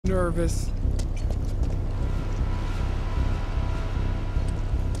nervous.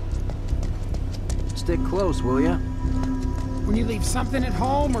 Stick close, will ya? When you leave something at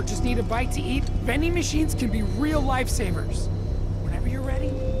home or just need a bite to eat, vending machines can be real lifesavers. Whenever you're ready,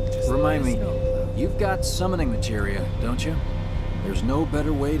 just Remind me, let us know. you've got summoning materia, don't you? There's no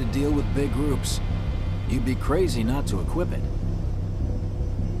better way to deal with big groups. You'd be crazy not to equip it.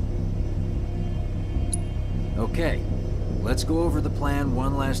 Okay, let's go over the plan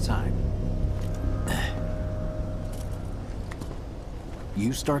one last time.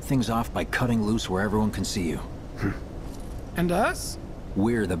 You start things off by cutting loose where everyone can see you. And us?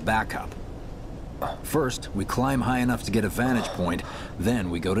 We're the backup. First, we climb high enough to get a vantage point, then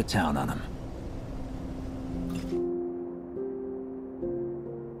we go to town on them.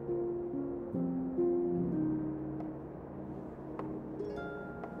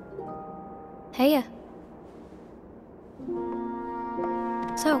 Heya.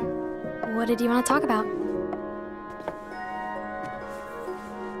 So, what did you want to talk about?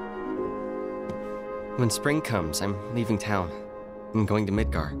 When spring comes, I'm leaving town. I'm going to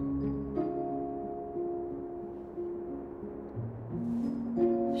Midgar.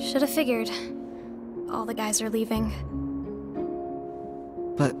 Should have figured. All the guys are leaving.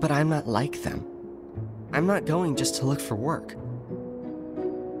 But I'm not like them. I'm not going just to look for work.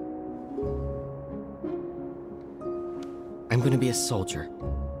 I'm going to be a soldier.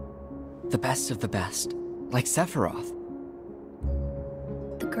 The best of the best. Like Sephiroth.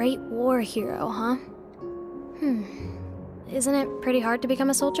 The great war hero, huh? Isn't it pretty hard to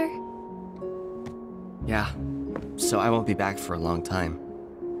become a soldier? Yeah. So I won't be back for a long time.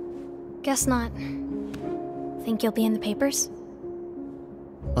 Guess not. Think you'll be in the papers?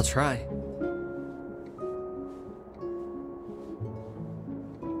 I'll try.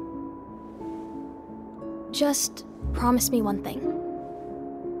 Just promise me one thing.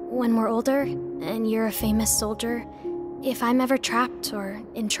 When we're older, and you're a famous soldier, if I'm ever trapped or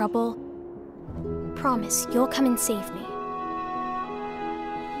in trouble, promise you'll come and save me.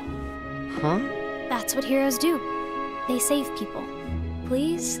 Huh? That's what heroes do. They save people.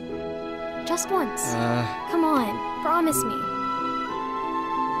 Please? Just once. Come on, promise me.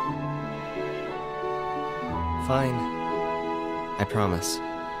 Fine. I promise.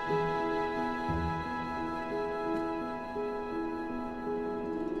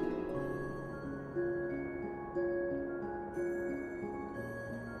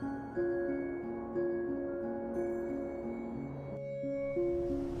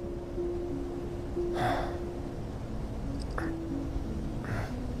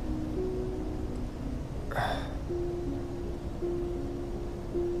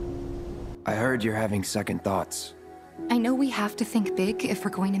 I heard you're having second thoughts. I know we have to think big if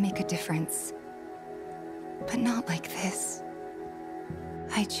we're going to make a difference. But not like this.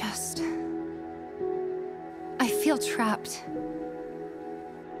 I feel trapped.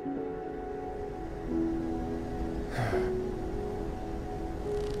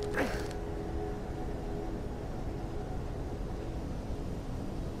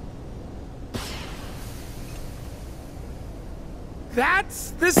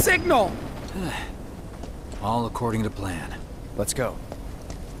 That's the signal! All according to plan. Let's go.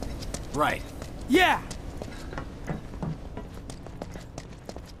 Right. Yeah!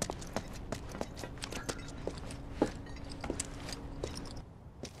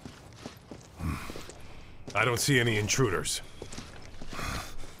 I don't see any intruders.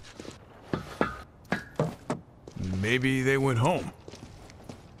 Maybe they went home.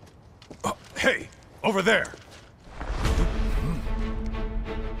 Oh, hey! Over there!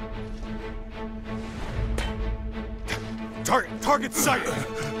 Target sighted!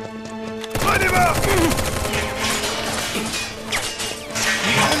 Find him out!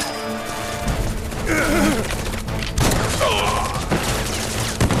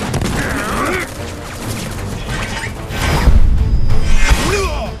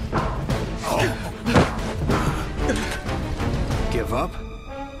 Give up?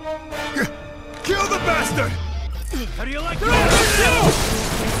 Kill the bastard! How do you like that?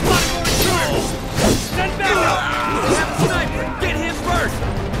 Send back up! Have a sniper! Get him first!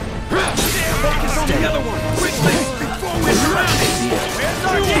 Focus on the other one! Quickly! Before we surround it! Where's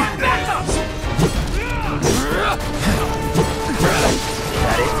our man? Back up!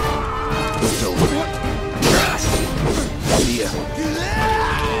 That it? It's over. See ya.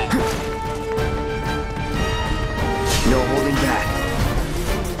 No holding back.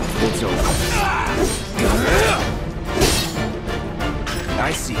 It's over.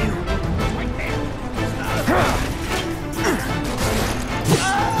 I see you.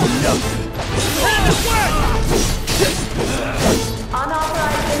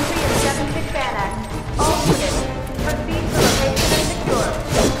 Unauthorized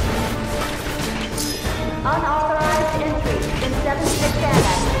Unauthorized entry in 76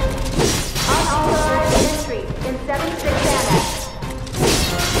 Annex. Unauthorized entry in 76 Annex.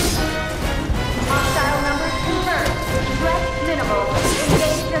 Hostile numbers confirmed. Threat minimal.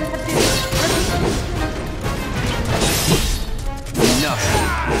 Engaged and subdued. Enough.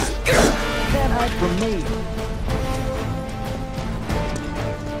 Can't hide from me.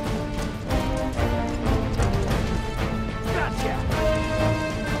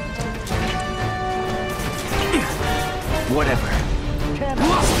 Whatever.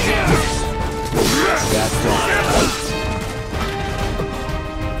 That's all.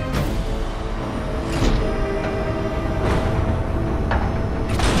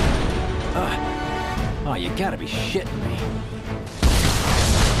 Oh, you gotta be shitting me.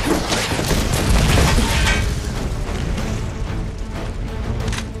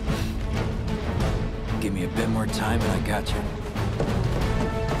 Give me a bit more time and I got you.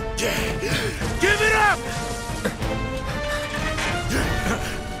 Give it up!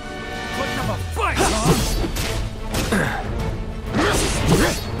 Putting up a fight, huh?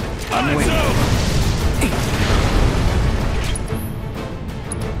 I'm waiting.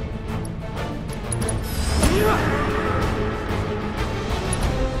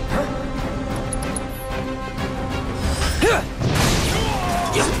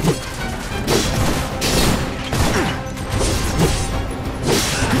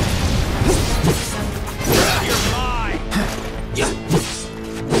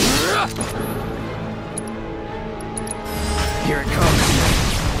 Here it comes.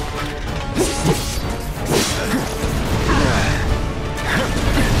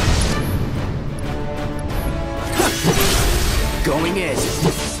 Going in.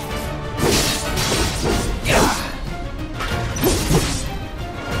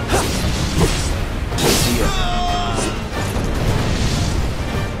 See ya.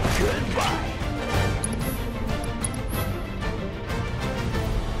 Goodbye.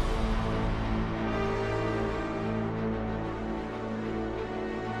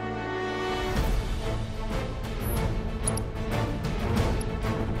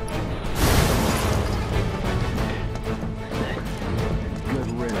 Good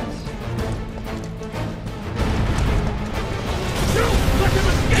riddance. Let him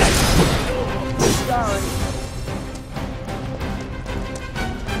escape! Sorry.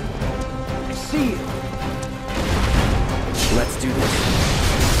 See you. Let's do this.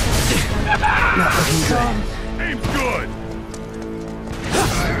 Not looking good. Aim's good.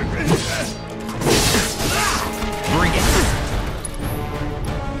 Bring it.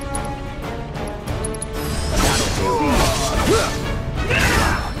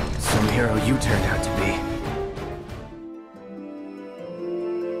 Some hero you turned out to be.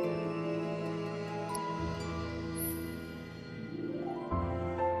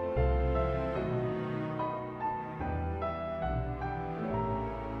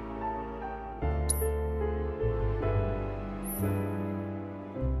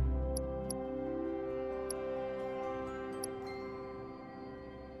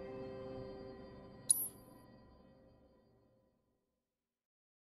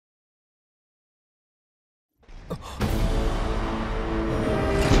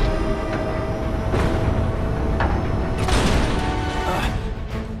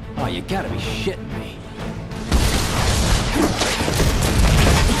 Oh, you gotta be shitting me.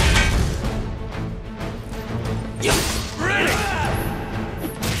 Ready!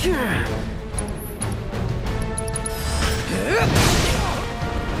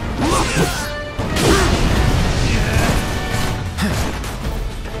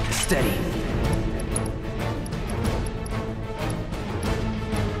 Steady.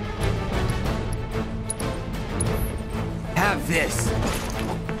 Have this.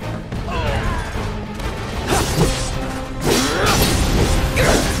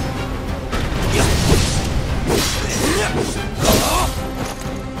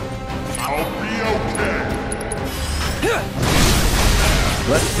 I'll be okay.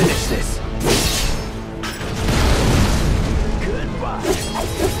 Let's finish this. Goodbye.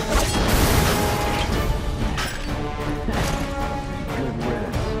 Good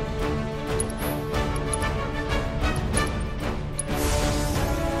riddance.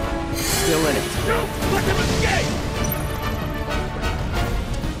 Still in it. Let him escape!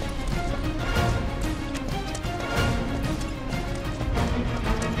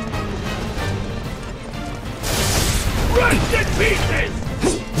 Right in pieces!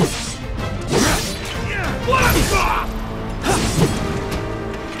 Blast off!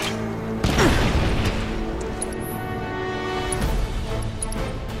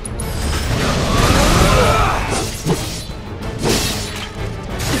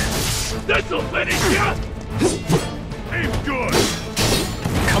 This'll finish ya!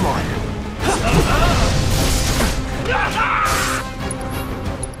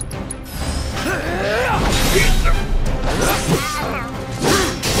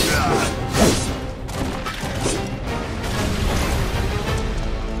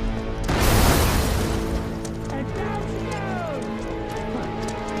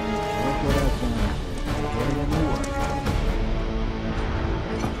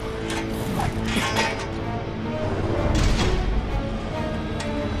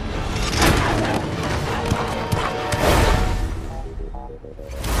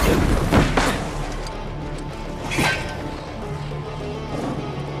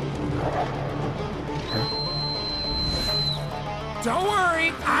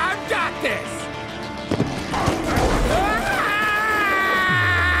 me? I've got this!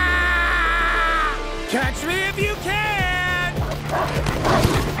 Catch me if you can!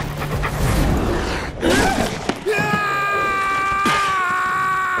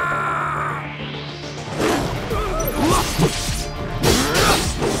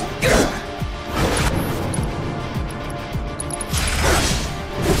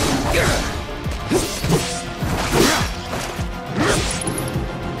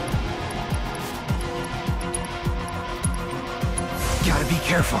 Gotta be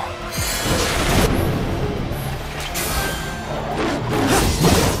careful.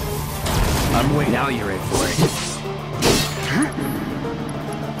 I'm waiting. Now you're in for it.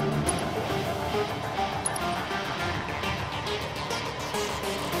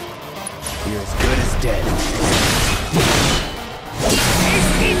 You're as good as dead.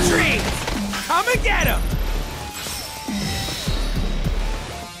 Tasty treat! Come and get him!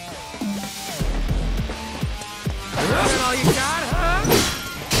 Is that all you got, huh?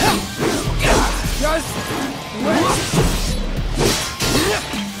 Just wait.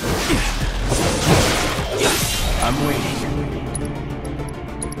 I'm waiting.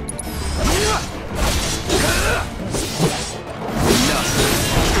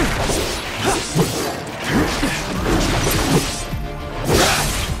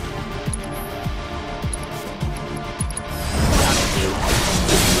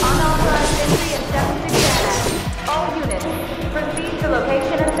 Unauthorized entry in 76 Annex. All units, proceed to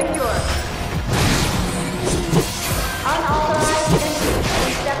location and secure. Unauthorized entry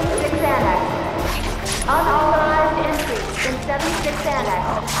in 76 Annex. Unauthorized entry in 76 Annex.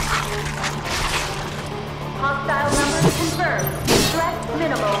 Hostile numbers confirmed. Threat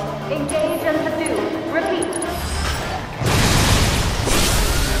minimal. Engage and subdue. Repeat.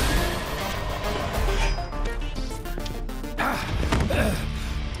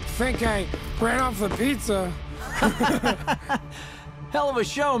 Think I ran off the pizza. Hell of a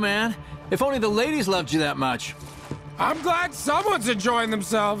show, man. If only the ladies loved you that much. I'm glad someone's enjoying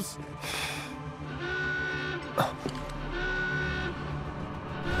themselves.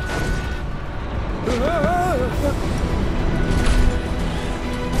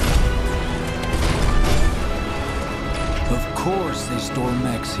 Of course they store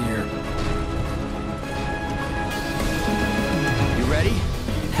mechs here. You ready?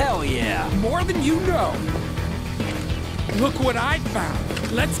 Hell yeah! More than you know. Look what I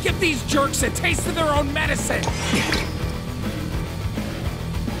found. Let's give these jerks a taste of their own medicine.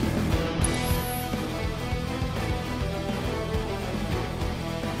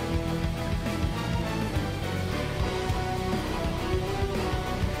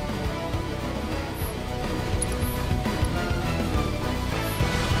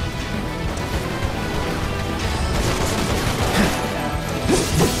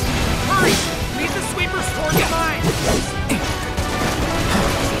 Hurry! Lead the sweepers toward the mine!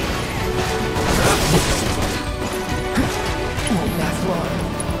 Won't last long.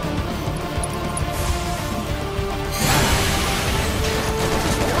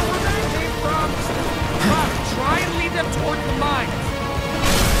 Wherever that came from, come, try and lead them toward the mine.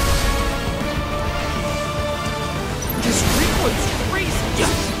 This frequen's crazy.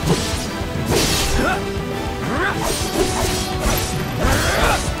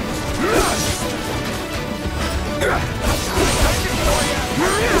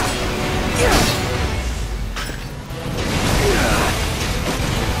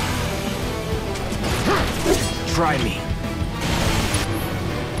 Try me.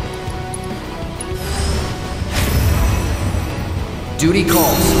 Duty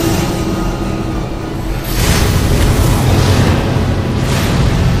calls.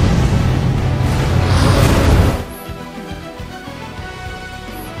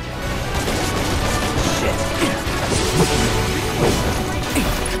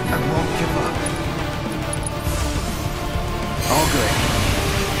 I won't give up. All good.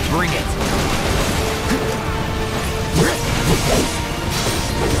 Bring it.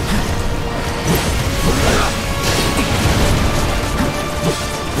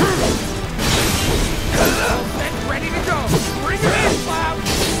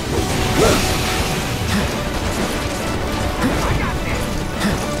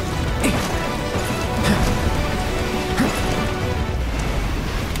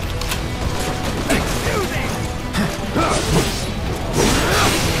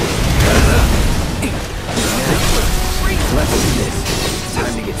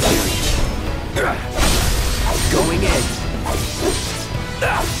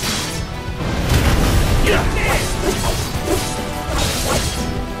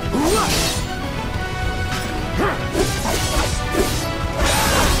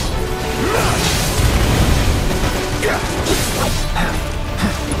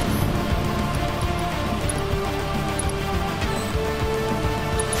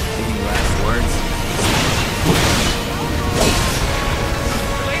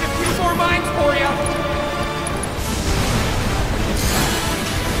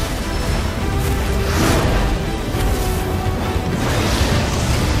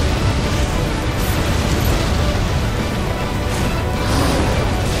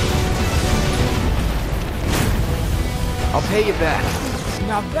 get you back.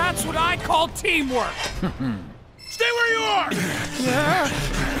 Now that's what I call teamwork! Stay where you are!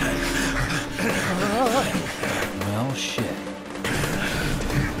 Well, shit.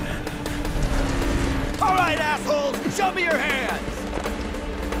 All right, assholes, show me your hands.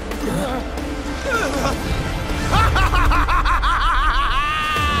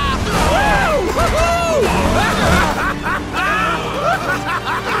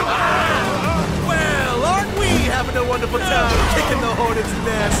 Well, aren't we having a wonderful time kicking the hornet's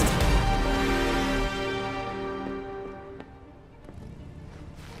nest?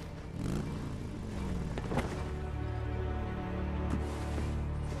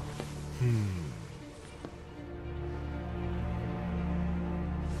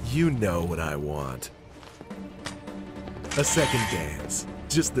 You know what I want. A second dance.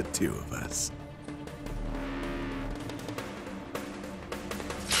 Just the two of us.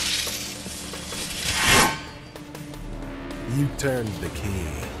 You turned the key.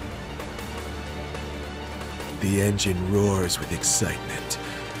 The engine roars with excitement.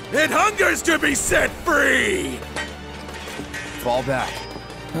 It hungers to be set free! Fall back.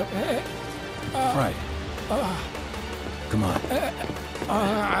 Right. Come on.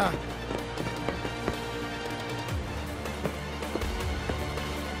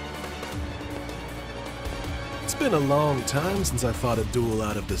 It's been a long time since I fought a duel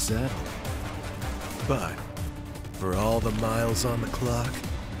out of the saddle. But, for all the miles on the clock...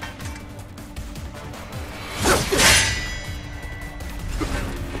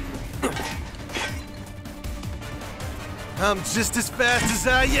 I'm just as fast as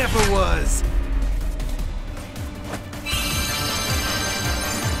I ever was!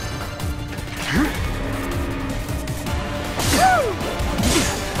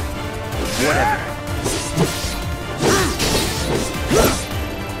 Whatever.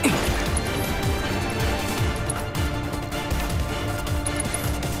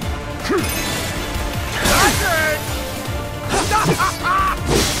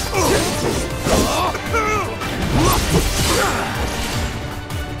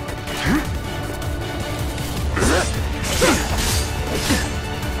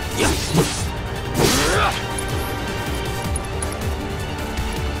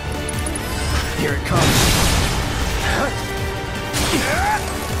 Here it comes.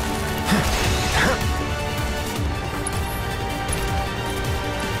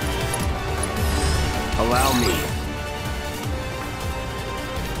 Allow me.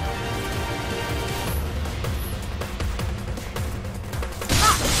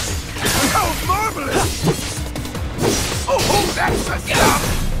 How marvelous! Oh, that's the stuff!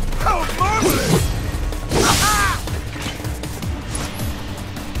 How marvelous!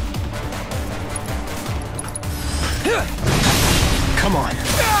 Come on.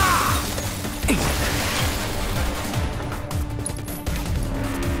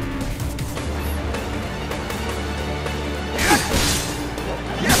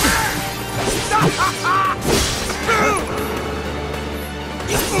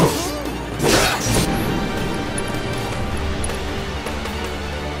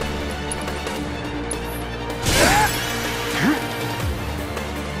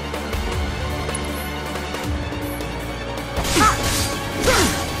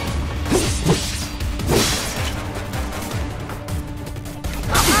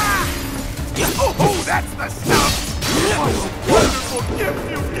 Oh, that's the stuff! What a wonderful gift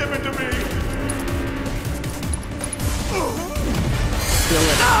you've given to me! Fill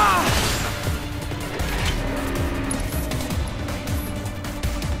it up.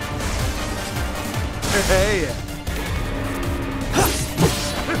 Hey!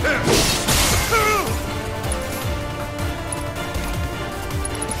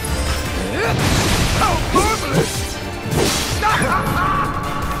 How marvelous!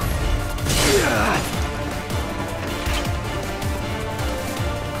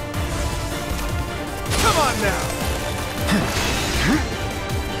 Come on now!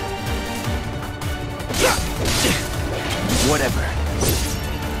 Whatever.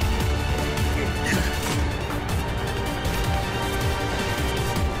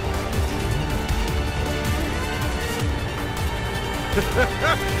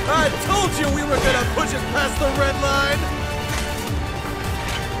 I told you we were gonna push it past the red line!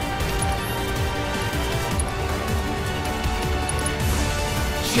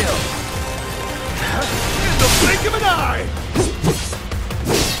 Chill. In the blink of an eye!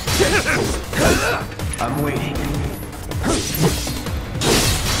 I'm waiting.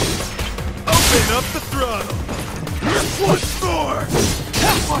 Open up the throttle! Once more!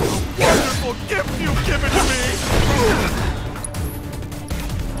 What a wonderful gift you've given to me!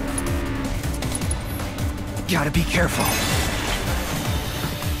 Gotta be careful.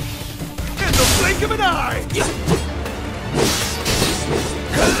 blink of an eye!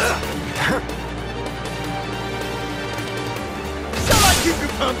 Shall I keep you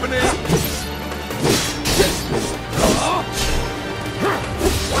company?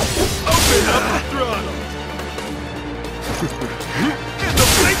 Open up the throttle! In the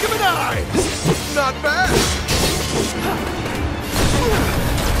blink of an eye! Not bad!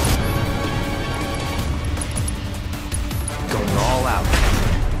 Going all out.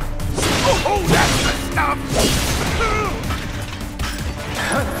 Oh, that's the stuff!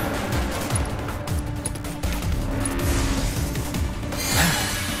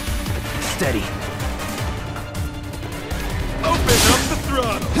 Steady. Open up the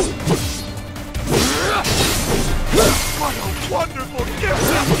throttle! What a wonderful gift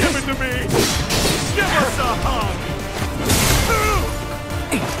you've given to me! Give us a hug!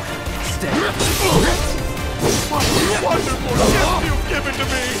 Steady. What a wonderful gift you've given to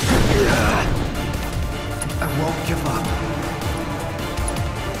me! I won't give up.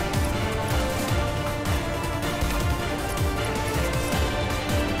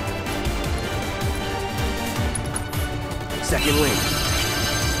 Second lane.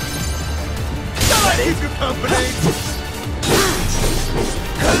 Shall I keep you company?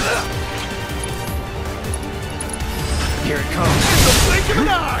 Here it comes. In the blink of an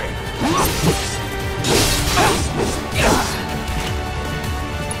eye!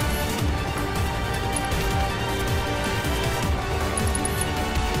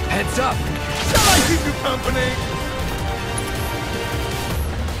 Heads up. Shall I keep you company?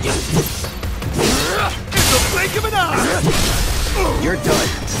 In the blink of an eye! You're done.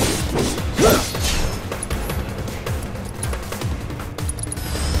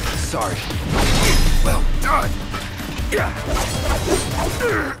 Sorry. Well done!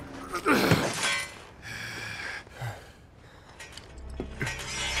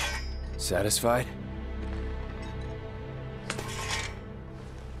 Satisfied?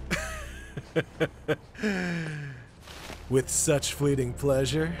 With such fleeting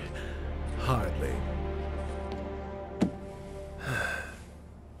pleasure? Hardly.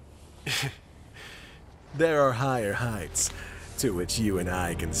 There are higher heights to which you and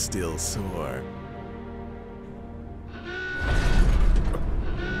I can still soar.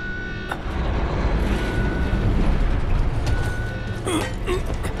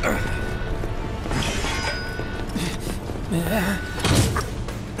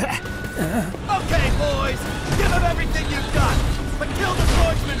 Okay, boys, give them everything you've got, but kill the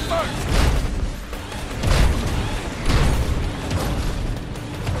swordsman first!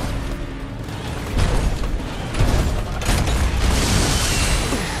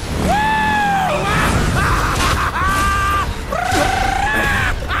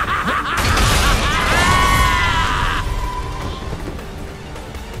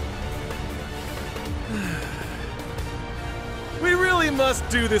 We really must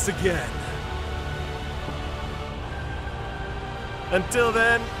do this again. Until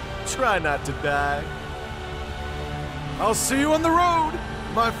then, try not to die. I'll see you on the road,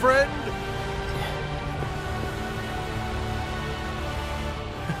 my friend.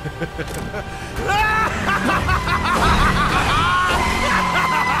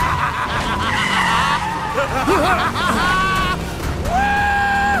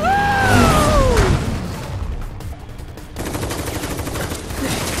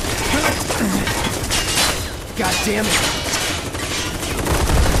 God damn it!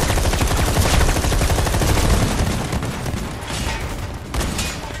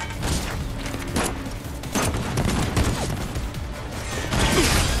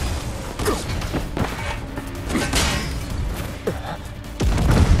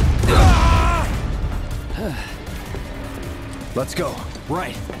 Let's go.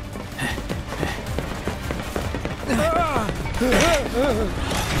 Right.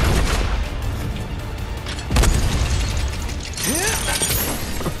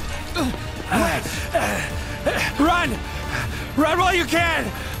 Run! Run while you can!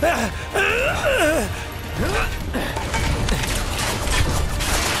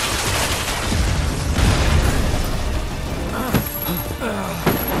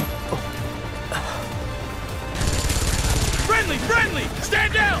 Friendly! Friendly!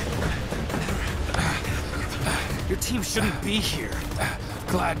 Stand down! Your team shouldn't be here.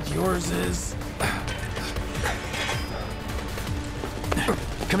 Glad yours is.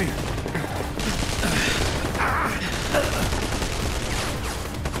 Come here.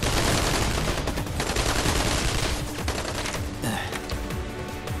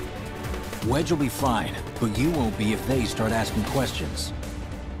 Wedge will be fine, but you won't be if they start asking questions.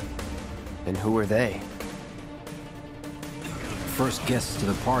 And who are they? first guests to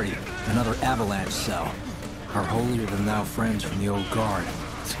the party. Another Avalanche cell. Our holier-than-thou friends from the old guard.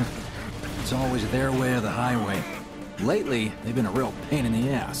 It's always their way or the highway. Lately, they've been a real pain in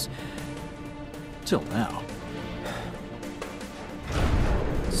the ass. Till now.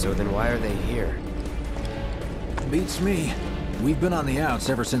 So then why are they here? Beats me. We've been on the outs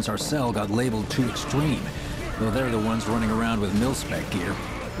ever since our cell got labeled too extreme. Though they're the ones running around with mil-spec gear.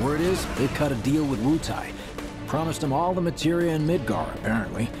 Word is, they cut a deal with Wutai. Promised them all the materia in Midgar,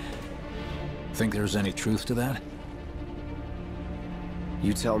 apparently. Think there's any truth to that?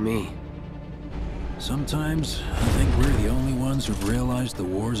 You tell me. Sometimes, I think we're the only ones who've realized the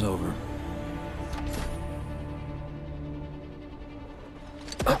war's over.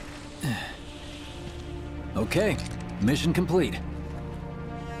 Okay, mission complete.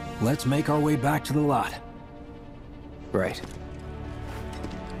 Let's make our way back to the lot. Right.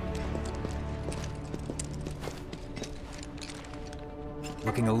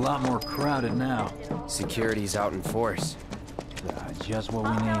 Looking a lot more crowded now. Security's out in force. Just what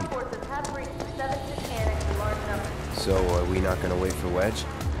we need. Forces have reached 7-6 annex in large numbers. So are we not gonna wait for Wedge?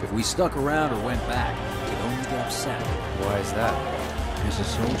 If we stuck around or went back, we'd only get upset. Why is that? There's a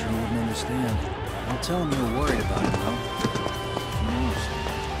soldier who wouldn't understand. I'll tell him you're worried about him, though. Who knows?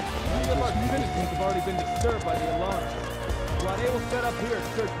 Many of our citizens have already been disturbed by the alarm. Squad A will set up here and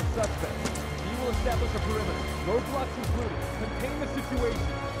search for suspects. B will establish a perimeter, roadblocks included. Contain the situation.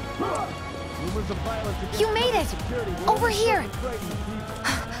 Rumors of violence against You made it! security will Over here! frighten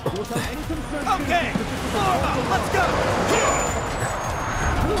people. We'll tell any concerned Okay, citizens that this is a form up, let's go!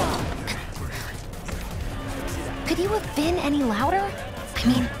 Could you have been any louder? I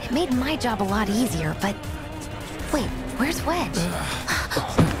mean, it made my job a lot easier, but... Wait, where's Wedge?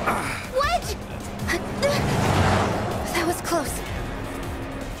 Wedge! That was close.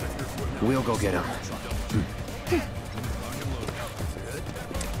 We'll go get him.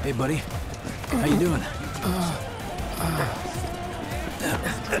 Hey, buddy. How you doing?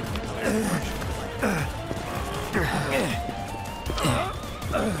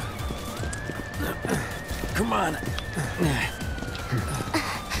 Come on.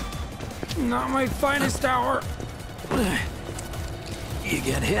 Not my finest hour. You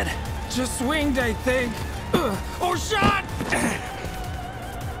get hit? Just swinged, I think. Oh, shot!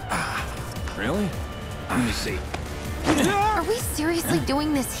 Really? Let me see. Are we seriously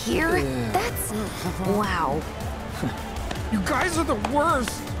doing this here? That's... wow. You guys are the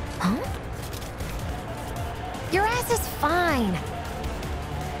worst. Huh? Your ass is fine.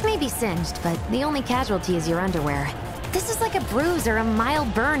 Maybe singed, but the only casualty is your underwear. This is like a bruise or a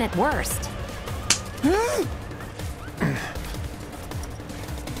mild burn at worst.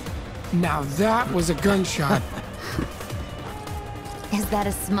 Now that was a gunshot. Is that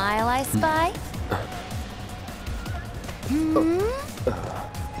a smile I spy?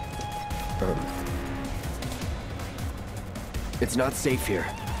 It's not safe here.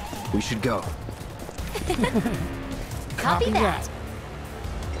 We should go. Copy that.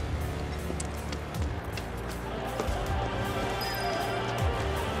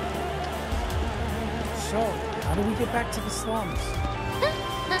 So, how do we get back to the slums?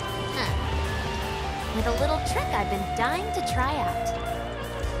 With a little trick I've been dying to try out.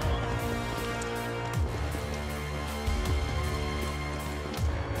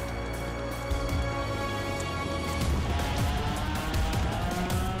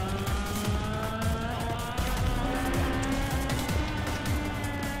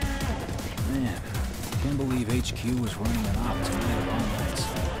 Man, can't believe HQ was running an op tonight of all nights.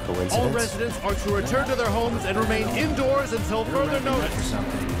 Coincidence? All residents are to return to their homes and remain indoors until further notice.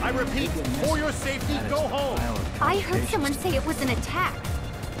 I repeat, for your safety, go home. I heard someone say it was an attack.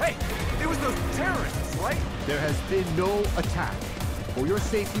 Hey, it was those terrorists, right? There has been no attack. For your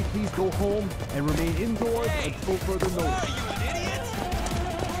safety, please go home and remain indoors until further notice.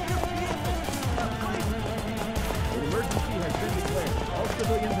 An emergency has been declared. All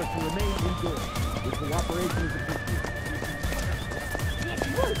civilians are to remain indoors. Your cooperation is appreciated.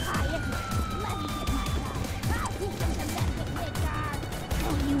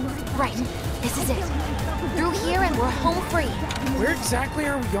 Right, this is it. Through here and we're home free. Where exactly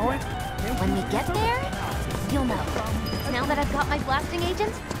are we going? When we get there, you'll know. Now that I've got my blasting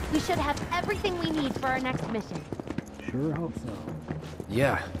agents, we should have everything we need for our next mission. Sure hope so.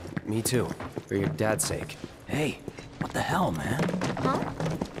 Yeah, me too. For your dad's sake. Hey, what the hell, man? Huh?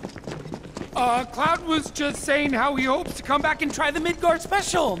 Cloud was just saying how he hopes to come back and try the Midgar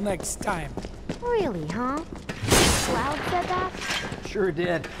special next time. Really, huh? Cloud said that? Sure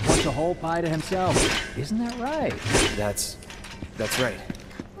did. Wants a whole pie to himself. Isn't that right? That's right.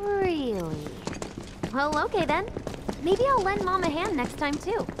 Really? Well, okay then. Maybe I'll lend Mom a hand next time,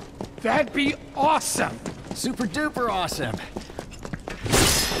 too. That'd be awesome! Super duper awesome.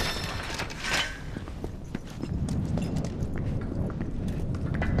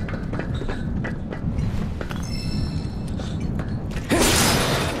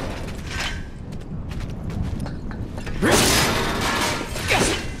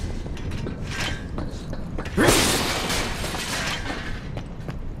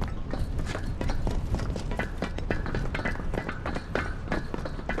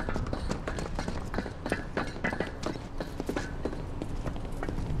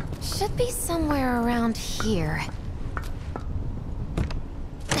 Should be somewhere around here.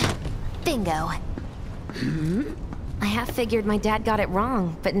 Bingo. I half figured my dad got it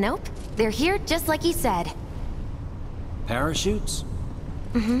wrong, but nope. They're here just like he said. Parachutes?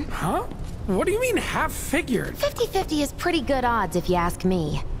 Huh? What do you mean half figured? 50-50 is pretty good odds if you ask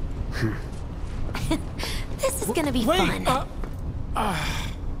me. This is gonna be fun.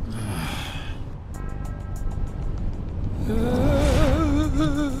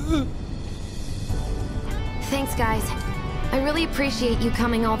 Thanks, guys. I really appreciate you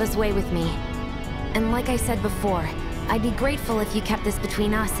coming all this way with me. And like I said before, I'd be grateful if you kept this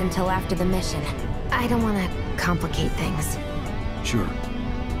between us until after the mission. I don't want to complicate things. Sure.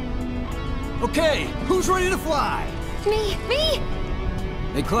 Okay, who's ready to fly? Me!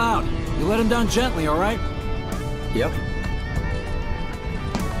 Hey, Cloud, you let him down gently, all right? Yep.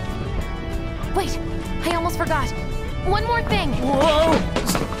 Wait, I almost forgot. One more thing. Whoa!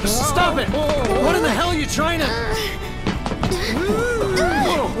 Stop it! What in the hell are you trying to...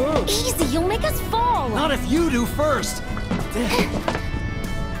 Easy, you'll make us fall. Not if you do first.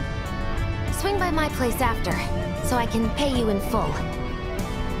 Swing by my place after, so I can pay you in full.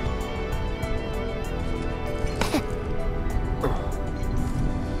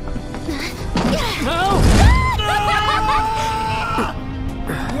 No!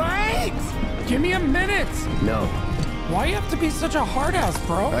 Wait! Give me a minute! No, Why you have to be such a hard ass,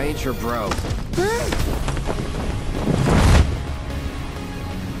 bro? I ain't your bro.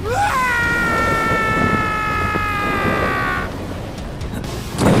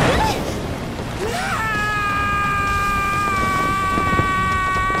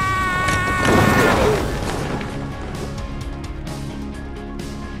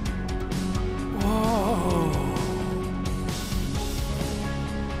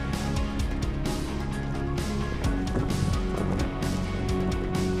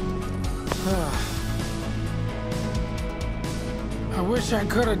 I wish I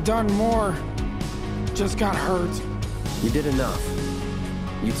could have done more. Just got hurt. You did enough.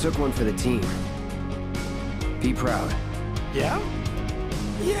 You took one for the team. Be proud. Yeah?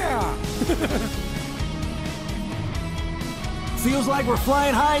 Yeah! Feels like we're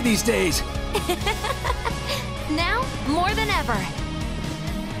flying high these days. Now, more than ever.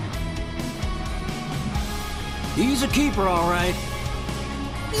 He's a keeper, all right.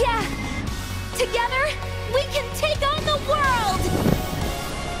 Yeah! Together, we can take on the world!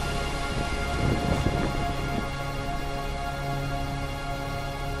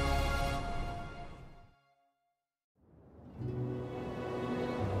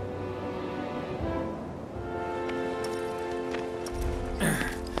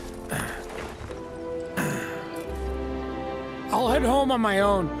 I'll head home on my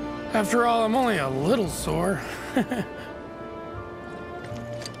own. After all, I'm only a little sore.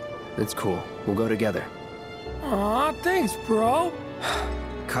 It's cool. We'll go together. Aw, thanks, bro.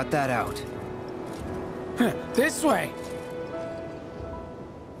 Cut that out. This way.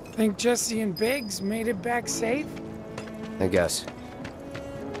 Think Jesse and Biggs made it back safe? I guess.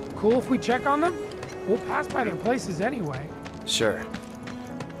 Cool if we check on them? We'll pass by their places anyway. Sure.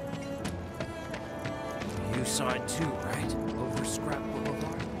 You saw it too, right? Over Scrap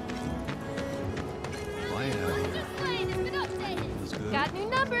Boulevard. Quiet out here. Got new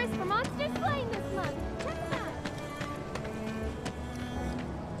numbers for Monsters Playing this month. Check them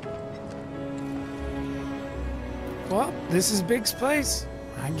out. Well, this is Big's place.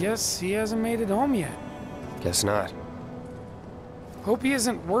 I guess he hasn't made it home yet. Guess not. Hope he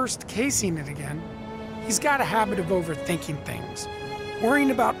isn't worst casing it again. He's got a habit of overthinking things,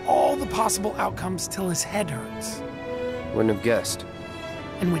 worrying about all the possible outcomes till his head hurts. Wouldn't have guessed.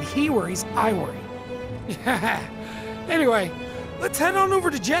 And when he worries, I worry. Anyway, let's head on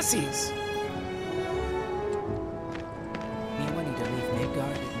over to Jesse's. Me wanting to leave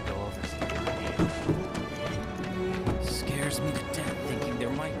Midgar didn't go over. Scares me to death thinking there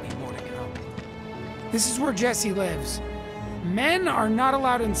might be more to come. This is where Jesse lives. Men are not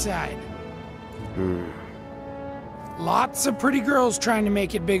allowed inside. Lots of pretty girls trying to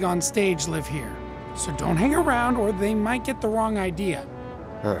make it big on stage live here. So don't hang around or they might get the wrong idea.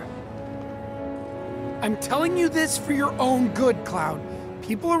 Huh. I'm telling you this for your own good, Cloud.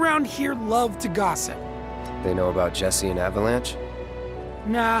 People around here love to gossip. They know about Jessie and Avalanche?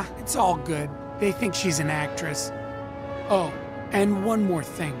 Nah, it's all good. They think she's an actress. Oh, and one more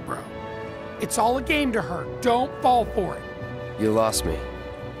thing, bro. It's all a game to her. Don't fall for it. You lost me.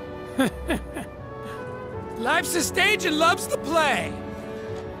 Life's a stage and love's the play.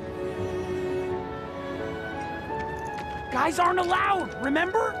 Guys aren't allowed,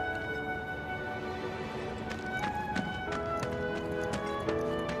 remember?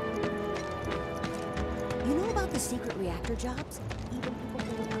 You know about the secret reactor jobs? Even people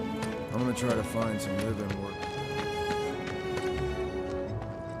who don't know. I'm gonna try to find some live-in work.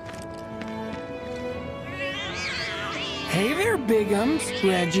 Hey there, Bigums,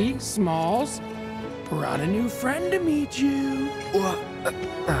 Reggie, Smalls. Brought a new friend to meet you.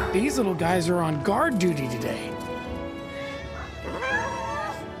 What? These little guys are on guard duty today.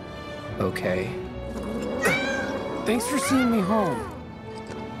 Okay. Thanks for seeing me home.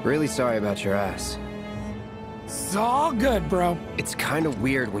 Really sorry about your ass. It's all good, bro. It's kind of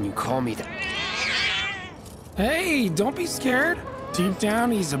weird when you call me that. Hey, don't be scared. Deep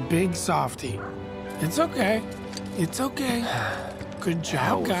down, he's a big softie. It's okay. It's okay. Good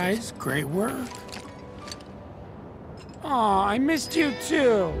job, guys. Great work. Aw, I missed you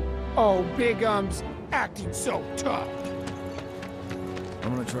too. Oh, Bigums, acting so tough.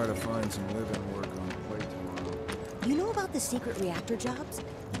 I'm gonna try to find some live-in work on the plate tomorrow. You know about the secret reactor jobs?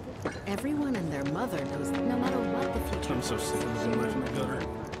 Everyone and their mother knows that no matter what the future I'm so sick of living life in the gutter.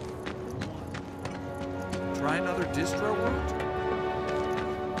 Try another distro route?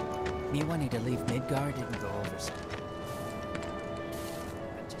 Me wanting to leave Midgar didn't go over so.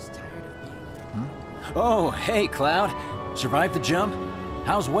 I'm just tired of being... Oh, hey, Cloud. Survived the jump?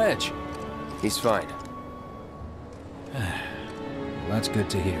 How's Wedge? He's fine. That's good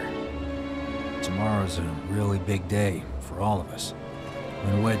to hear. Tomorrow's a really big day for all of us.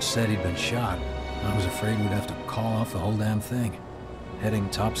 When Wedge said he'd been shot, I was afraid we'd have to call off the whole damn thing. Heading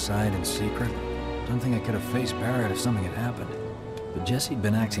topside in secret, don't think I could have faced Barrett if something had happened. But Jessie'd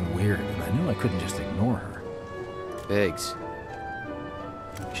been acting weird, and I knew I couldn't just ignore her. Biggs.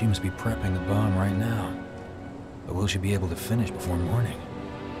 She must be prepping the bomb right now. But will she be able to finish before morning?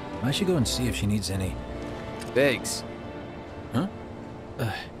 I should go and see if she needs any... Biggs. Huh?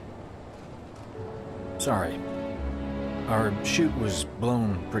 Sorry. Our chute was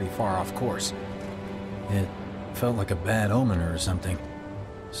blown pretty far off course. It felt like a bad omen or something.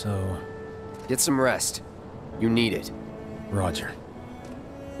 So... Get some rest. You need it. Roger.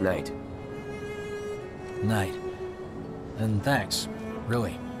 Night. Night. And thanks,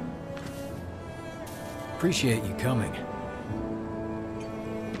 really. Appreciate you coming.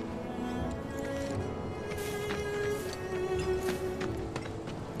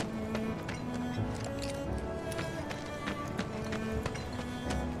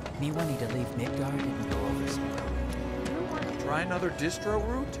 Me wanting to leave Midgar didn't go over so well. Try another distro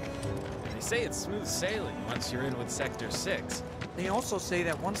route? They say it's smooth sailing once you're in with Sector 6. They also say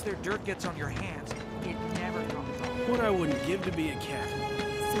that once their dirt gets on your hands, it never comes off. What I wouldn't give to be a cat.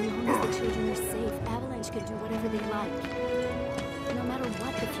 So long as the children are safe, Avalanche could do whatever they like. No matter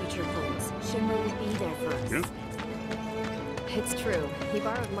what the future holds, Shinra will be there for us. Yep. It's true. He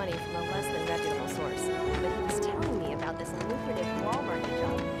borrowed money from a less than reputable source. But he was telling me about this lucrative Walmart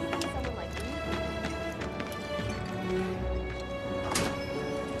job. Even someone like me.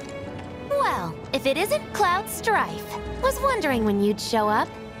 Well, if it isn't Cloud Strife. Was wondering when you'd show up.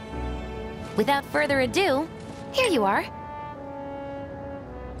 Without further ado, here you are.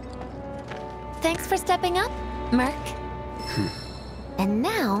 Thanks for stepping up, Merc. And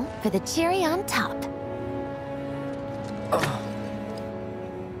now for the cherry on top.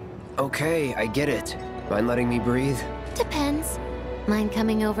 Okay, I get it. Mind letting me breathe? Depends. Mind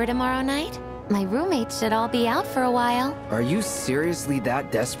coming over tomorrow night? My roommates should all be out for a while. Are you seriously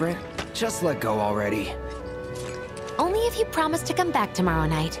that desperate? Just let go already. Only if you promise to come back tomorrow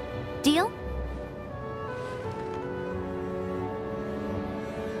night. Deal?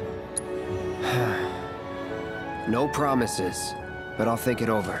 No promises, but I'll think it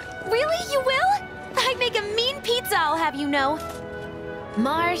over. Really? You will? I make a mean pizza, I'll have you know.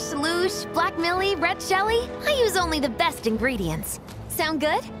 Marsh, Loosh, Black Millie, Red Shelly. I use only the best ingredients. Sound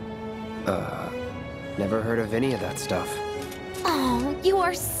good? Never heard of any of that stuff. Oh, you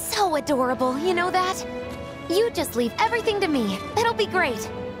are so adorable, you know that? You just leave everything to me. It'll be great.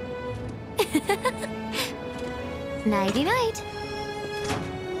 Nighty-night.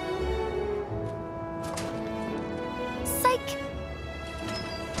 Psych.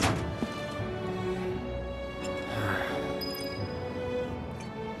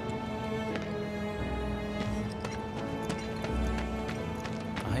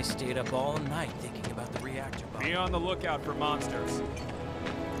 Stayed up all night thinking about the reactor bomb. Be on the lookout for monsters.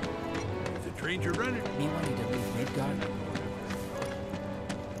 The trains are running. Me wanting to leave Midgar?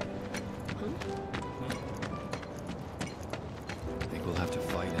 Think we'll have to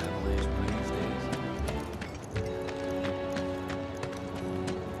fight Avalanche one of these days?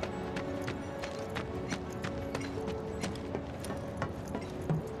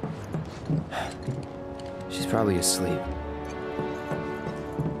 She's probably asleep.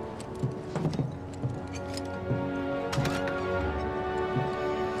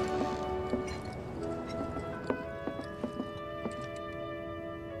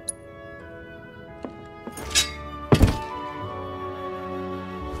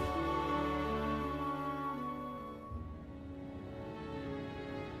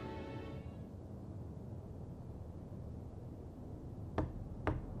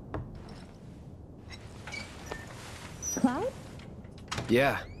 Cloud?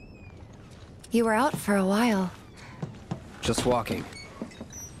 Yeah, You were out for a while. just walking.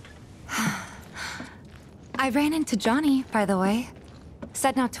 I ran into Johnny, by the way.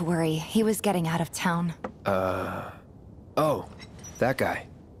 Said not to worry, he was getting out of town. Oh, that guy.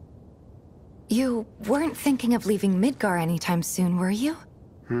 You weren't thinking of leaving Midgar anytime soon, were you?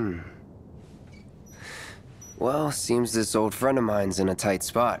 Well, seems this old friend of mine's in a tight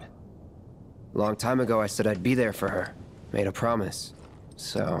spot. Long time ago I said I'd be there for her. Made a promise.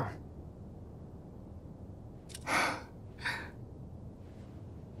 So...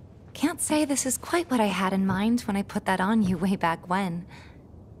 Can't say this is quite what I had in mind when I put that on you way back when.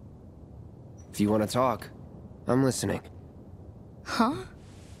 if you want to talk, I'm listening. Huh?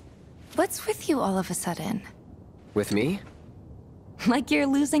 What's with you all of a sudden? With me? Like you're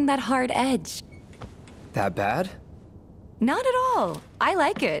losing that hard edge. That bad? Not at all. I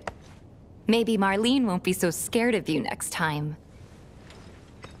like it. Maybe Marlene won't be so scared of you next time.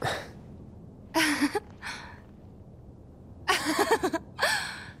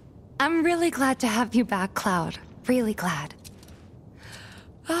 I'm really glad to have you back, Cloud. Really glad.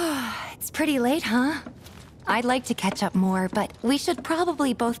 It's pretty late, huh? I'd like to catch up more, but we should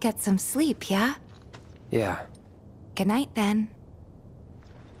probably both get some sleep, yeah? Yeah. Good night, then.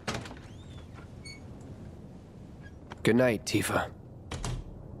 Good night, Tifa.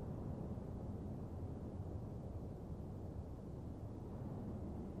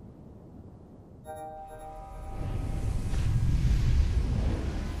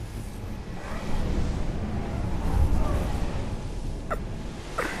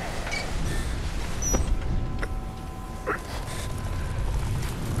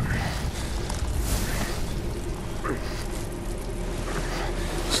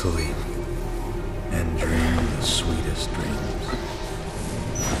 Sleep and dream the sweetest dreams.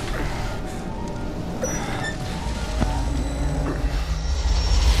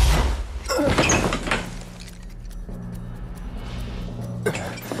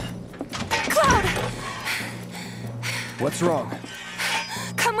 Cloud! What's wrong?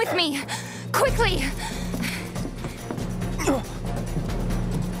 Come with me! Quickly!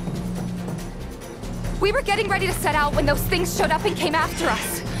 We were getting ready to set out when those things showed up and came after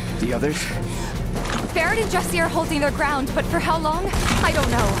us. The others? Barrett and Jesse are holding their ground, but for how long? I don't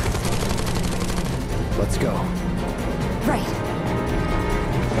know. Let's go. Right.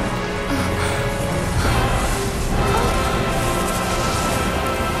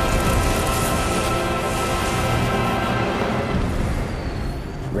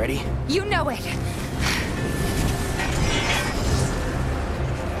 Ready? You know it.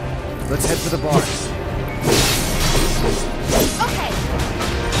 Let's head for the bars. Okay.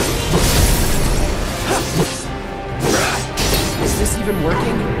 Is this even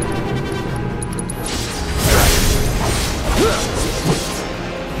working?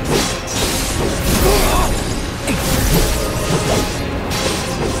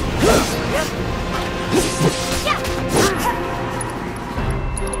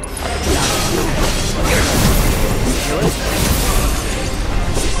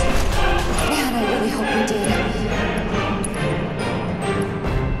 Man, I really hope we did.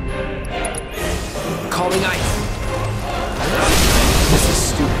 Calling ice. This is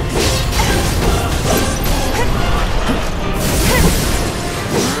stupid.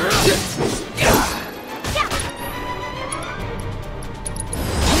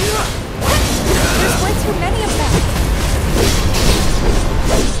 There's way too many of them.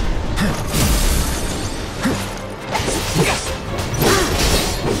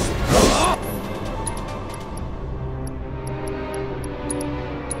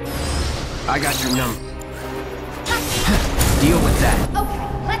 I got your number. Deal with that. Okay,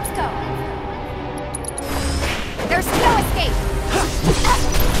 let's go. There's no escape.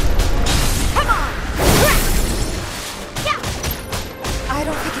 Come on! I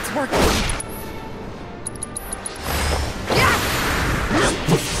don't think it's working.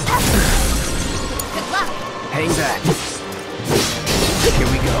 Good luck! Hang back. Here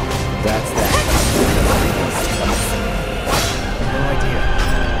we go. That's that. No idea.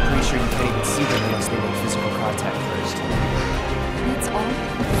 Pretty sure you can't even see them unless they make physical contact first. That's all?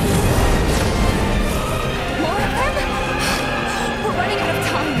 More of them? We're running out of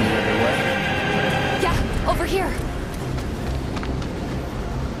time. Yeah, over here.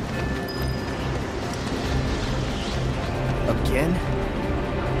 Again?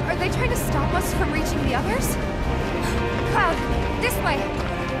 Are they trying to stop us from reaching the others? Cloud, this way!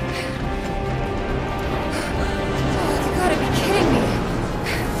 Oh, you gotta be kidding me!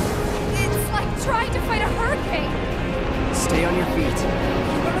 It's like trying to fight a hurricane! Stay on your feet. You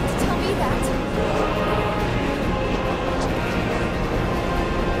don't have to tell me that.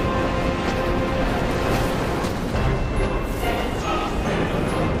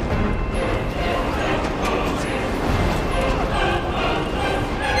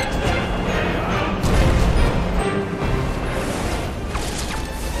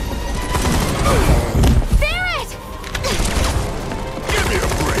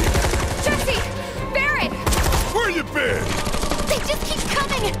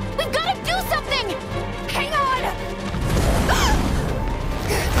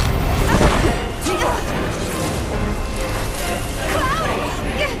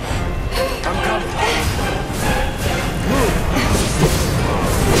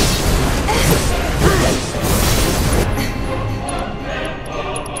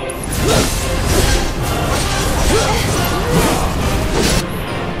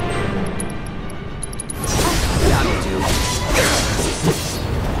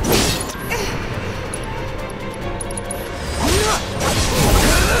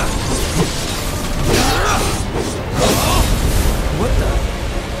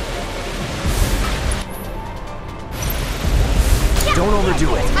 Don't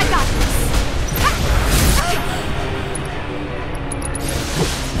overdo it. I got this.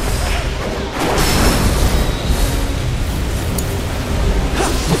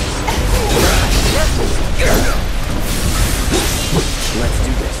 Let's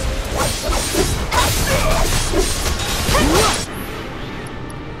do this.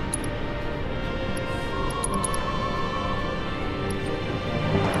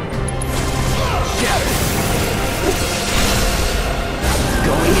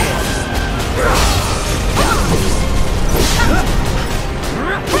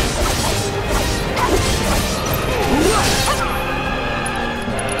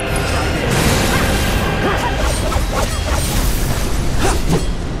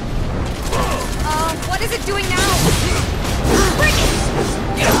 What is it doing now? Bring it!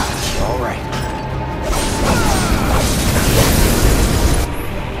 All right.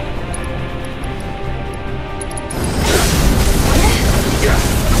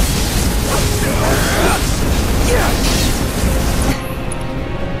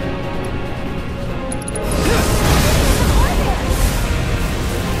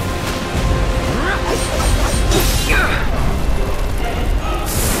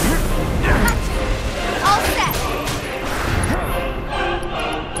 All set.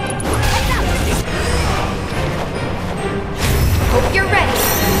 Hope you're ready.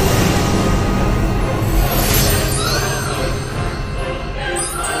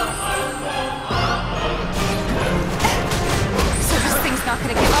 So this thing's not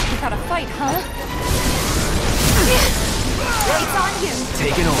gonna give up without a fight, huh? It's on you.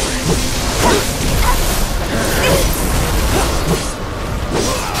 Taking over.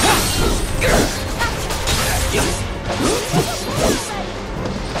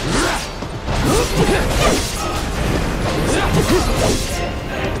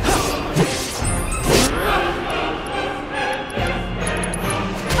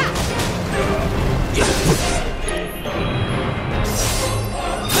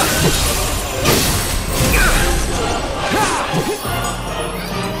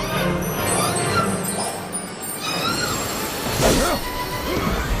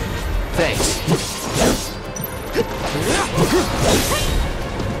 Thanks.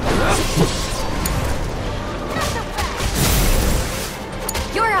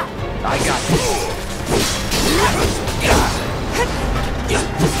 You're up. I got this.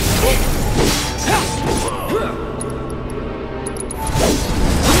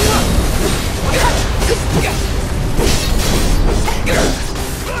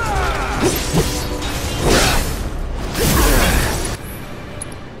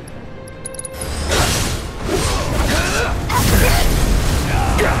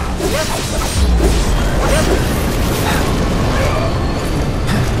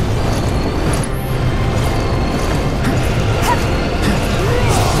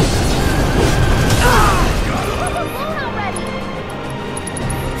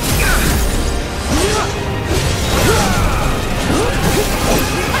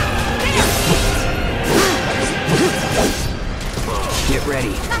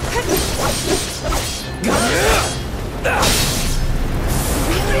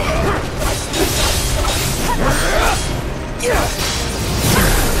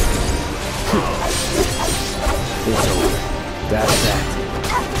 It's over. That's that.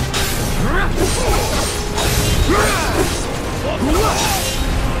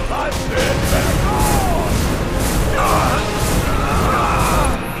 I said back on!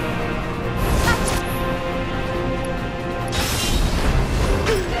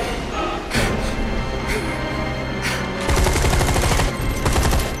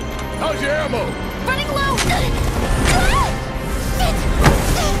 How's your ammo? Running low!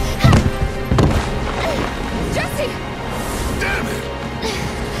 Jesse! Damn it!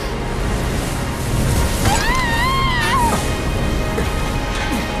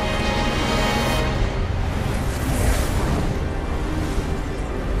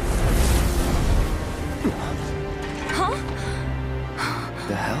 Huh?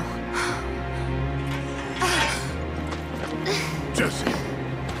 The hell? Jesse.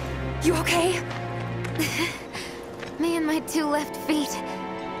 You okay? Me and my two left feet.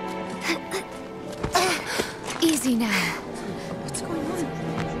 Easy now. What's going on?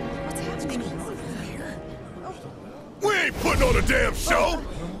 What's happening? We ain't putting on a damn show!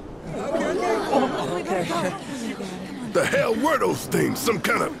 The hell were those things? Some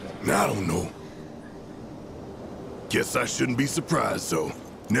kind of... I don't know. Guess I shouldn't be surprised, though.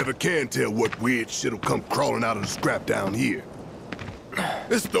 Never can tell what weird shit'll come crawling out of the scrap down here.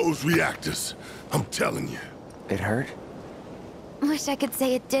 It's those reactors. I'm telling you. It hurt? Wish I could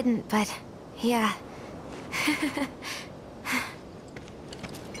say it didn't, but yeah.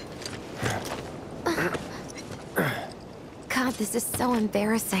 God, this is so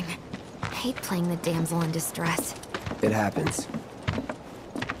embarrassing. I hate playing the damsel in distress. It happens.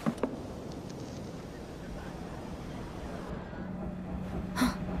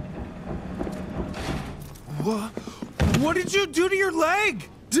 What did you do to your leg?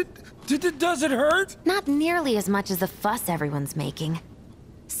 Does it hurt? Not nearly as much as the fuss everyone's making.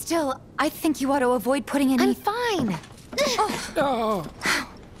 Still, I think you ought to avoid putting any— I'm fine! Oh.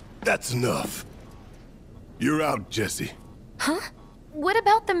 That's enough. You're out, Jesse. Huh? What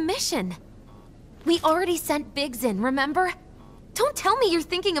about the mission? We already sent Biggs in, remember? Don't tell me you're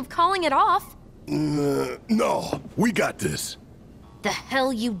thinking of calling it off. No, we got this. The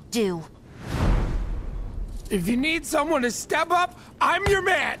hell you do. If you need someone to step up, I'm your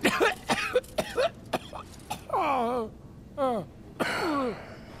man.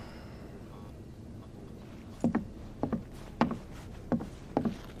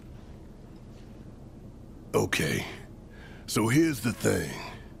 Okay, so here's the thing.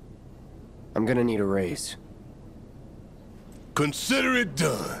 I'm gonna need a raise. Consider it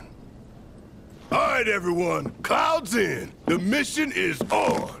done. All right, everyone, clouds in. The mission is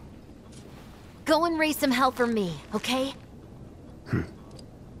on. Go and raise some hell for me, okay?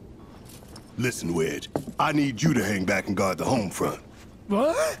 Listen, Wedge, I need you to hang back and guard the home front.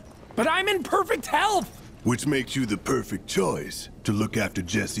 What? But I'm in perfect health. Which makes you the perfect choice to look after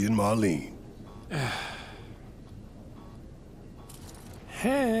Jesse and Marlene.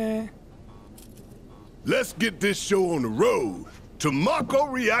 Hey. Let's get this show on the road to Mako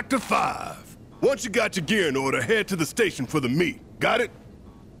Reactor 5. Once you got your gear in order, head to the station for the meet. Got it?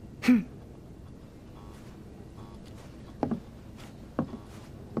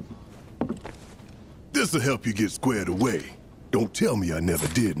 This'll help you get squared away. Don't tell me I never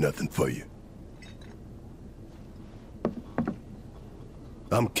did nothing for you.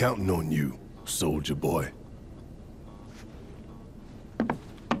 I'm counting on you, soldier boy.